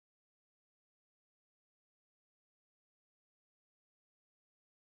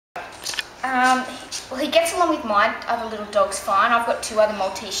Well, he gets along with my other little dogs fine. I've got 2 other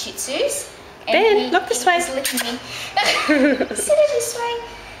Maltese Shih Tzus. Ben, look this way. He's licking me. Sit it this way.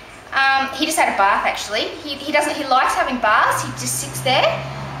 He just had a bath actually. He likes having baths. He just sits there.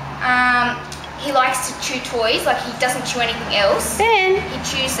 He likes to chew toys. Like he doesn't chew anything else. Ben. He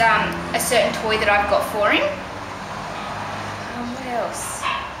chews a certain toy that I've got for him. What else?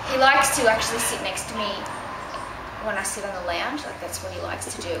 He likes to actually sit next to me when I sit on the lounge. Like that's what he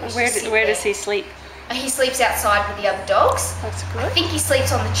likes to do. Where does he sleep? He sleeps outside with the other dogs. That's good. I think he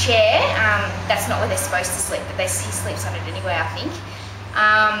sleeps on the chair. That's not where they're supposed to sleep, but he sleeps on it anyway, I think.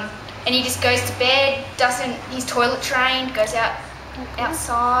 And he just goes to bed, he's toilet trained, goes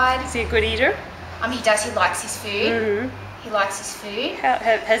outside. Is he a good eater? He does, he likes his food. Mm-hmm. He likes his food.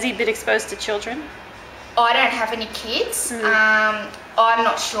 Has he been exposed to children? I don't have any kids. I'm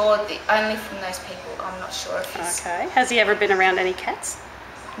not sure, only from those people, I'm not sure if he's... Okay. Has he ever been around any cats?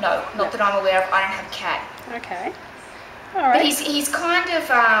 No, not that I'm aware of. I don't have a cat. Okay. All right. But he's kind of,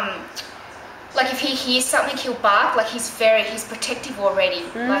 like if he hears something, he'll bark. Like he's protective already.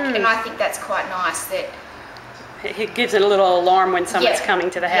 Like, and I think that's quite nice that... He gives it a little alarm when someone's coming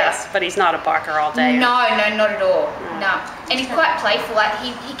to the house, but he's not a barker all day. No, not at all. No. And he's quite playful. Like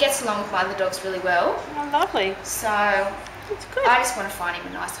he gets along with my other dogs really well. Oh, lovely. So that's good. I just want to find him a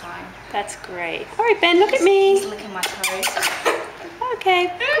nice home. That's great. All right, Ben, look at me. He's licking my toes.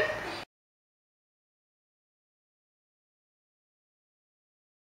 Okay.